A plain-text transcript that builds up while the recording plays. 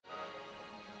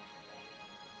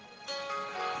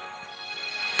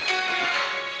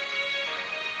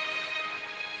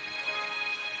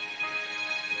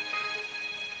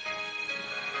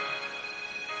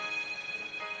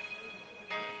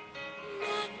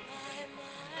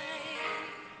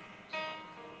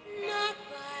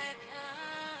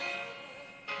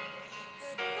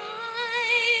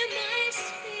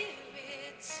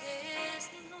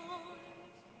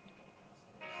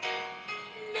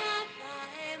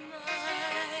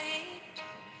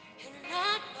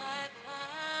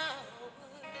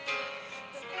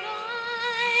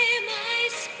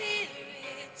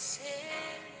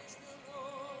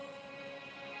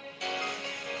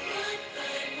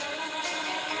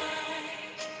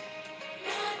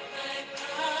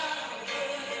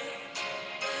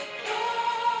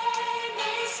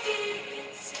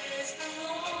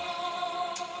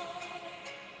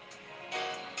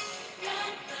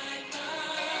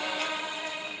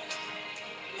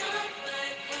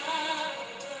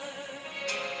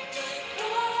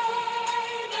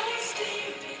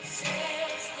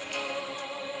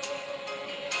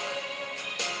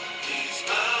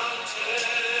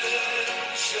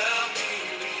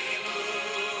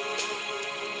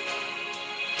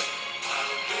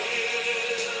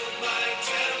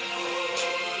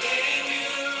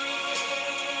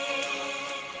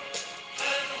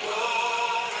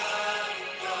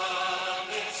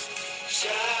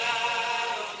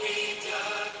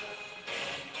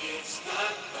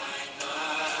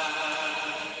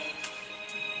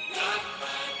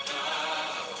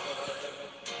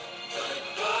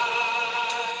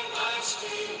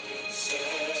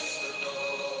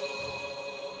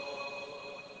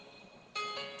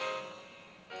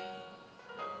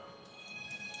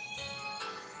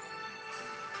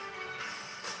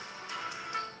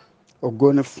Ògo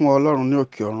ni fún Ọlọ́run ní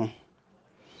òkè ọ̀run.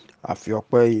 Àfi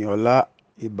ọpẹ́ ìyìn ọlá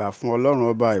ìbà fún Ọlọ́run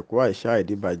ọba àìkú àìsà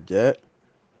ìdíbàjẹ́.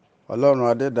 Ọlọ́run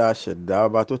adẹ́dàá aṣẹ̀dá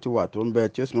ọba tó ti wà tó ń bẹ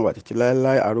tí ó sì máa wà títí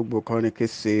láéláé, arúgbó kọrin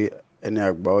kése, ẹni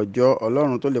àgbà ọjọ́,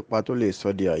 Ọlọ́run tó lè pa tó lè sọ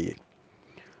di àyè.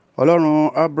 Ọlọ́run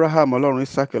Abraham, Ọlọ́run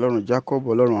Isaac, Ọlọ́run Jacob,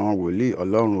 Ọlọ́run àwọn wòlíì,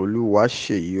 Ọlọ́run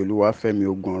Olúwaṣèyí, Olúwafẹ́mi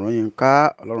ogun ọ̀run yín ká,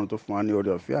 Ọlọ́run tó fún wa ní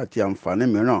oore ọ̀fẹ́ àti àǹfààní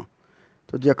mìíràn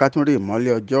tó jẹ́ ká tún rí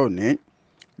ìmọ́lẹ̀ ọjọ́ òní.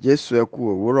 Jésù ẹ kú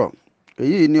òwúrọ̀.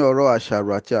 Èyí ni ọ̀rọ̀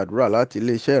àṣàrò àti àdúrà láti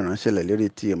iléeṣẹ́ ìránṣẹ́ ìlérí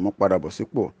ti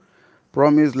ìmúpadàbọ̀sípò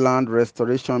Promise Land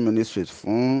Restoration Ministries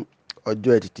fún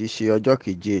ọjọ́ ẹtì tí í ṣe ọjọ́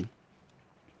keje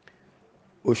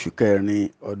oṣù kẹrin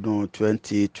ọdún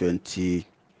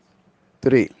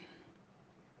 2023.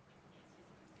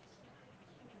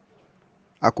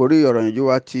 Àkòrí ọ̀rọ̀ ìyànjú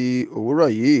wa ti òwúrọ̀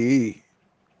yìí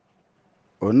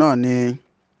òun náà ni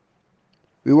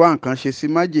wíwá nǹkan ṣe sí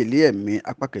májèlé ẹ̀mí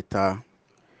apá kẹta.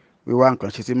 Wíwá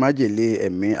nǹkan ṣe sí májèlé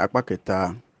ẹ̀mí apá kẹta.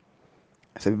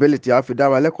 Ẹsẹ̀ bíbélì tí a fi dá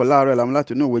wa lẹ́kọ̀ọ́ láàárọ̀ ìlàmú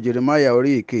láti inú ìwé Jeremáyà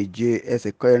orí ìkeje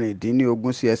ẹsẹ̀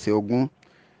kẹrìndínlógún sí ẹsẹ̀ ogún.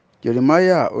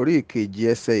 Jeremáyà orí ìkeje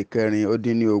ẹsẹ̀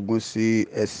ìkẹrìndínlógún sí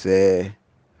ẹsẹ̀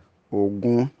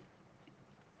ogún.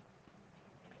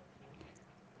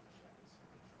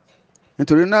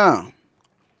 Nítorí náà,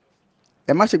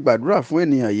 ẹ má ṣe gbàdúrà fún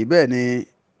ènìyàn yìí bẹ́ẹ̀ ni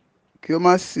kí ó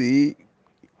má sì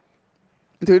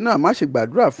nítorí náà má ṣe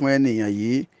gbàdúrà fún ènìyàn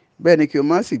yìí bẹ́ẹ̀ ni kí o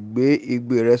má sì gbé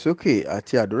igbe rẹ sókè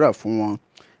àti àdúrà fún wọn.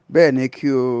 Bẹ́ẹ̀ ni kí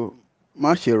o má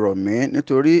ṣe rọ̀ mí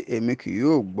nítorí èmi kì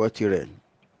yóò gbọ́ tirẹ̀.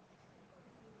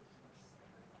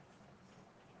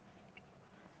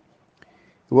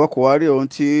 Ìwọ kò wá rí ohun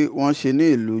tí wọ́n ṣe ní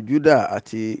ìlú Júdà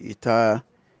àti ìta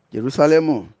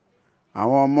Jerúsálẹ́mù.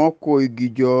 Àwọn ọmọ kó igi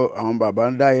jọ, àwọn bàbá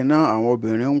ń dá iná, àwọn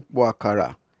obìnrin ń pò àkàrà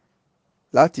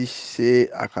láti ṣe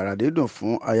àkàrà dídùn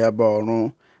fún ayaba ọ̀run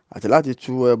àti láti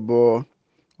tú ẹbọ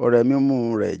ọrẹ mímu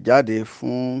rẹ̀ jáde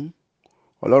fún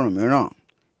ọlọ́run mìíràn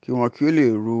kí wọn kí ó lè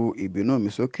ru ìbínú mi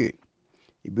sókè.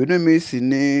 Ìbínú mi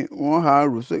ni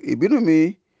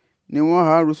wọ́n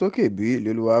há ru sókè bí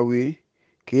Olúwa wí,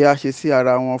 kí a ṣe sí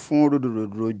ara wọn fún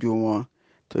rúdurùdu ojú wọn.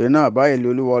 Torí náà báyìí ni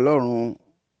Olúwa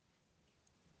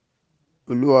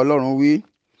Ọlọ́run wí,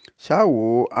 ṣáà wò,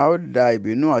 a ó da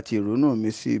ìbínú àti ìrunú mi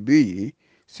sí ibí yìí,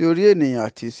 sí orí ènìyàn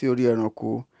àti sí orí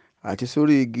ẹranko àti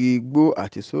sórí igi igbó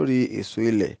àti sórí èso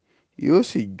ilẹ̀. Yóò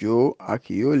sì jó, a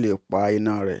kì yóò lè pa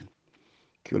iná rẹ̀.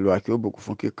 Kí Olúwa kí ó bùkún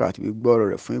fún kíkà àti gbígbọ́ ọ̀rọ̀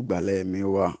rẹ̀ fún ìgbàlà ẹ̀mí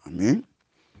wa. Àmín.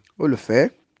 Olùfẹ́,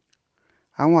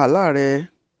 àwọn àlá rẹ,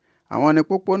 àwọn ni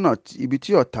pópónà ibi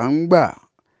tí ọ̀tá ń gbà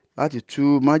láti tú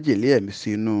májèlé ẹ̀mí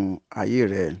sínú ayé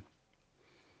rẹ.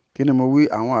 Kí ni mo wí?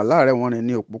 Àwọn àlá rẹ wọ́n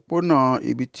ní òpópónà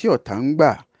ibi tí ọ̀tá ń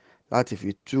gbà láti fi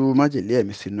tú májèlé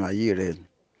ẹ̀mí sínú ayé rẹ.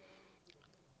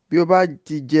 Bí o bá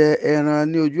ti jẹ ẹran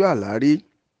ní ojú àlá rí,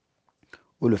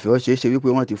 olùfẹ́, ó ṣeé ṣe wípé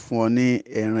wọ́n ti fún ọ ní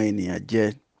ẹran ènìyàn jẹ,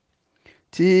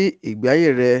 tí ìgbé ayé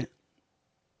rẹ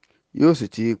yóò sì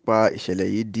ti pa ìṣẹ̀lẹ̀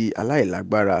yìí di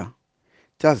aláìlágbára,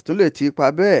 tí a sì tún lè ti pa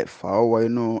bẹ́ẹ̀ fà ọ́ wọ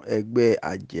inú ẹgbẹ́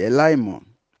àjẹ́ láìmọ̀.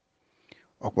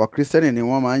 Ọ̀pọ̀ Kristẹni ni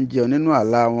wọ́n máa ń jẹun nínú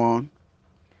àlá wọn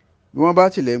bí wọ́n bá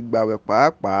tilẹ̀ gbààwẹ̀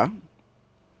pàápàá.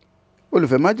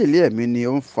 Olùfẹ́, májèlé ẹ̀mí ni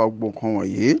ó ń fa gbogbo nǹkan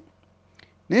wọ̀nyí.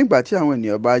 Nígbà tí àwọn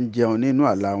ènìyàn bá ń jẹun nínú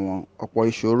àlá wọn, ọ̀pọ̀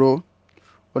ìṣòro,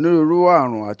 onírúurú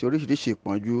àrùn àti oríṣiríṣi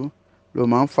ìpọ́njú ló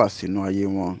máa ń fà sínú ayé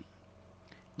wọn.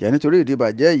 Jẹ́ nítorí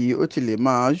ìdíbàjẹ́ yìí, ó ti lè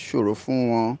máa ṣòro fún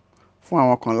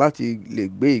àwọn kan láti lè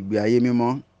gbé ìgbé ayé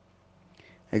mímọ́.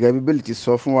 Gẹ́gẹ́ bí Bíbélì ti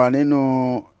sọ fún wa nínú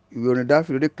ìwé orin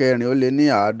Dáfídì orí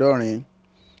 450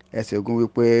 ẹsẹ̀ ogún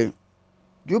wípé,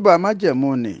 júbà májẹ̀mú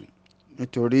nì,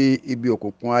 nítorí ibi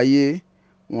òkùnkùn ayé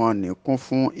wọn ní kún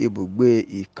fún ibùgbé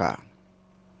ìkà.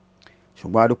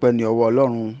 Ṣùgbọ́n a dúpẹ́ ní ọwọ́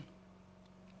Ọlọ́run,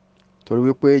 torí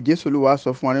wípé Jésù Olúwa sọ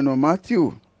fún wa nínú Mátíù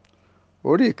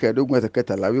orí 15 ẹsẹ̀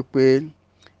 13 wípé,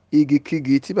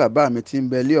 igikígi tí bàbá mi tí ń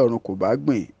bẹ lé ọ̀run kò bá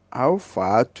gbìn, a ó fà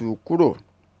á tu kúrò.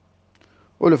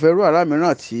 Olùfẹ́, irú àrá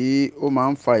mìíràn tí ó máa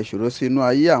ń fa ìṣòro sínú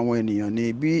ayé àwọn ènìyàn ni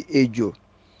bí ejò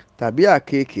tàbí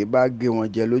àkekèé bá gé wọn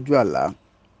jẹ lójú àlá.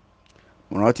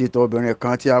 Mo rántí ìtàn obìnrin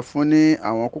kan tí a fún ní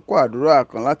àwọn kókó àdúrà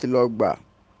kan láti lọ gbà.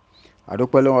 A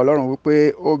dúpẹ́ lọ́wọ́ Ọlọ́run wípé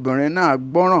obìnrin náà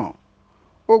gbọ́ràn.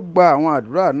 Ó gba àwọn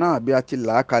àdúrà náà bí a ti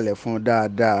là á kalẹ̀ fún un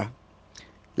dáadáa.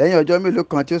 Lẹ́yìn ọjọ́ mélòó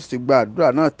kan tí ó sì ti gba àdúrà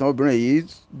náà tán, obìnrin yìí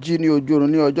jí ní ojú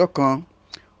oorun ní ọjọ́ kan.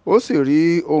 Ó sì rí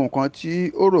ohun kan tí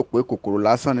ó rò pé kòkòrò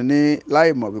lásán ni,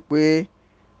 láìmọ̀ wípé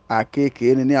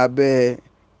àkekèé ni ní abẹ́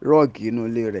rọ́ọ̀gì inú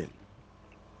ilé rẹ̀.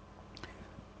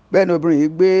 Bẹ́ẹ̀ ni obìnrin yìí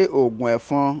gbé oògùn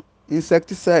ẹ̀fọn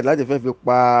insecticide láti fẹ́ fi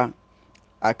pa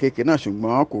àkekèé náà,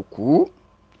 ṣùgbọ́n kò kú.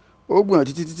 Ó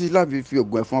gbìyànjú títí láti fi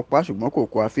oògùn ẹ̀fọn pa, ṣùgbọ́n kò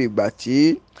kú. Àfi ìgbà tí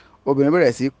obìnrin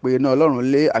bẹ̀rẹ̀ sí pe iná Ọlọ́run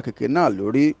lé àkekèé náà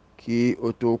lórí kí ó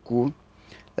tó kú.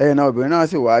 Lẹ́yìn náà obìnrin náà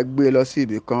sì wá gbé e lọ sí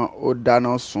ibì kan, ó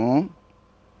dáná sun ún.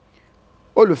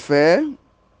 Olùfẹ́,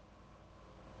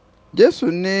 Jésù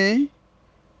ní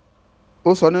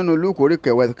ó sọ nínú Lúùkù orí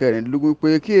kẹwàá ẹsẹ̀ kẹrìndínlógún pé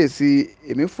kíyèsí,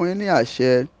 èmi fún yín ní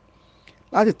àṣẹ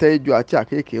láti tẹ ejò àti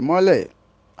àkéekèé mọ́lẹ̀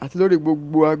àti lórí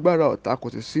gbogbo agbára ọ̀tá, kò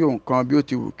sì sí ohun kan bí ó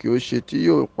ti wù kí ó ṣe tí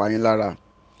yóò pa yín lára.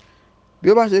 Bí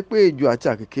ó bá ṣe pé ejò àti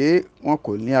àkéekèé wọn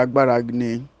kò ní agbára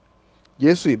ni,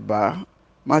 Jésù ìbá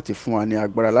má ti fún wa ní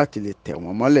agbára láti lè tẹ̀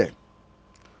wọ́n mọ́lẹ̀.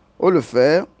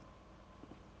 Olùfẹ́,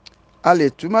 a lè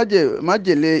tú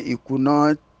májèlé ìkùnà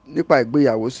nípa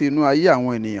ìgbéyàwó sí inú ayé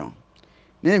àwọn ènìyàn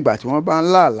ní ìgbà tí wọ́n bá ń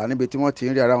lá àlá níbi tí wọ́n ti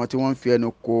ń rí ara wọn tí wọ́n ń fi ẹnu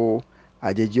ko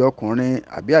àjèjì ọkùnrin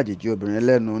àbí àjèjì obìnrin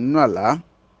lẹ́nu nínú àlá.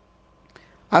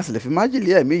 A sì lè fi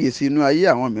májèlé ẹ̀mí yìí sí inú ayé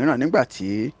àwọn mìíràn nígbà tí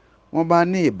wọ́n bá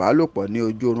ní ìbálòpọ̀ ní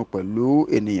ojú oorun pẹ̀lú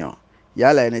ènìyàn,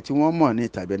 yálà ẹni tí wọ́n mọ̀ ní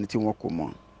tàbí ẹni tí wọn kò mọ̀.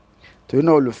 Torí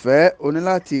náà olùfẹ́, o ní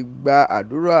láti gba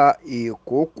àdúrà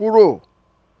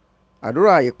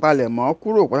àdúrà ìpalẹ̀mọ́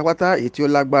kúrò pátápátá, èyí tí ó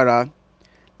lágbára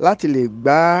láti lè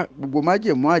gbá gbogbo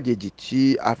májẹ̀mú àjèjì tí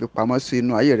a fi pamọ́ sí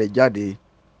inú ayé rẹ jáde.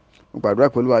 Mo gbàdúrà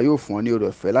pé Olúwa yóò fún ọ ní oore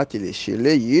ọ̀fẹ́ láti lè ṣe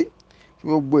eléyìí, kí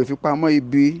gbogbo ìfipamọ́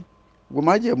ibi, gbogbo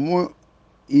májẹ̀mú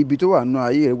ibi tó wà nínú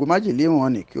ayé rẹ, gbogbo májèlé wọn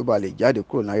ni kí ó ba lè jáde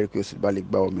kúrò láyé rẹ, kí o sì bá lè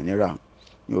gba òmìnira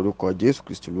ní orúkọ Jésù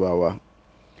Kristi Olúwa wa.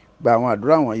 Gba àwọn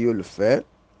àdúrà wọ̀nyí olùfẹ́.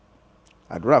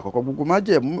 Àdúrà àkọ́kọ́: gbogbo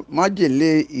májèlé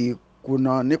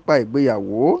ìkùnà nípa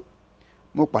ìgbéyàwó,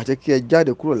 mo pàṣẹ kí ẹ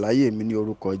jáde kúrò láyé mi ní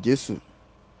orúkọ Jésù.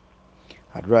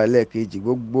 Àdúrà ẹlẹ́ẹ̀kejì: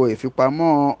 gbogbo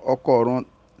ìfipamọ́ ọkọ ọ̀run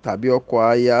tàbí ọkọ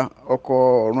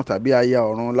ọ̀run tàbí aya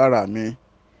ọ̀run lára mi,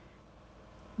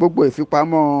 gbogbo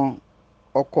ìfipamọ́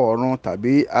ọkọ ọ̀run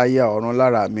tàbí aya ọ̀run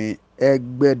lára mi, ẹ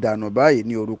gbẹ dànù báyìí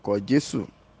ní orúkọ Jésù.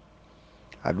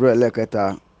 Àdúrà ẹlẹ́ẹ̀kẹta: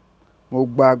 mo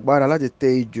gba agbára láti tẹ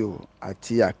ejò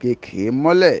àti àkéekèé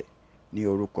mọ́lẹ̀ ní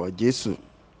orúkọ Jésù.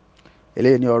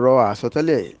 Eléyìí ni ọ̀rọ̀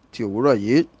àsọtẹ́lẹ̀ ti òwúrọ̀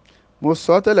yìí. Mo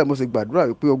sọ tẹ́lẹ̀, mo sì gbàdúrà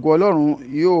wípé ògo Ọlọ́run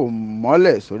yóò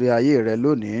mọ́lẹ̀ sórí ayé rẹ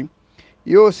lónìí,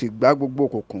 yóò sì gbá gbogbo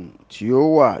òkùnkùn tí ó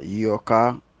wà yí ọ ká,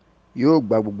 yóò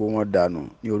gbá gbogbo wọn dànù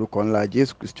ní orúkọ ńlá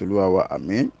Jésù Kristi Olúwa wa.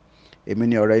 Àmín. Èmi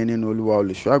ni ọ̀rẹ́ yín nínú Olúwa,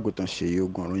 olùṣọ́ àgùntàn Ṣèyí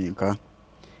Ogun Ọ̀rúnyìnká.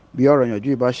 Bí ọ̀rọ̀ ìyànjú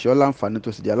yìí bá ṣe ọ́ láǹfààní tó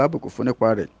sì di alábùkún fún nípa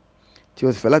rẹ̀, tí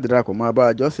o sì fẹ́ láti darapọ̀ mọ́ abá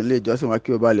ìjọsìn ilé ìjọsìn wa kí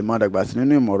o bá lè máa dàgbà sí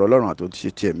nínú ìmọ̀ ọ̀rọ̀ Ọlọ́run àti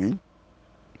òtítọ́ ti ẹ̀mí.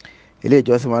 Ilé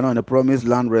ìjọsìn wa náà ni Promise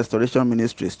Land Restoration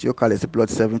Ministries, tí ó kalẹ̀ sí plot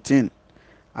 17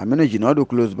 Aminu Jinadu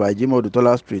close by Jimoh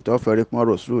Odutola Street off Erikmon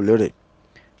Road, Surulere.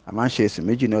 A máa ń ṣe ìsìn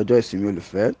méjì ní ọjọ́ ìsinmi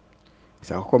olùfẹ́.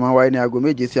 Ìsìn àkọ́kọ́ máa ń wáyé ní aago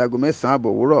 7 sí aago 9 àbọ̀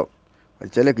òwúrọ̀,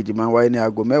 àti ẹlẹ́ẹ̀kejì máa ń wáyé ní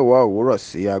aago 10 òwúrọ̀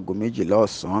sí aago 12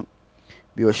 ọ̀sán.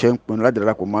 Bí o ṣe ń pinnu láti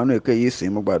darapọ̀ mọ́ àánú èké yìí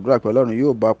sìn, mo gbàdúrà pé Ọlọ́run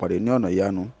yóò bá ọ pàdé ní ọ̀nà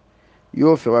ìyanu,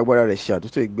 yóò fẹ́ wá agbára rẹ̀ ṣe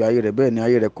àtúntò ìgbé ayé rẹ, bẹ́ẹ̀ ni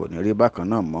ayé rẹ kò ní rí bákan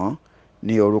náà mọ́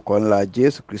ní orúkọ ńlá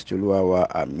Jésù Kristi Olúwa wa.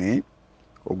 Àmín.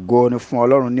 Ògo ni fún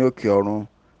Ọlọ́run ní òkè ọ̀run.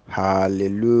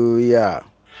 Hallelujah.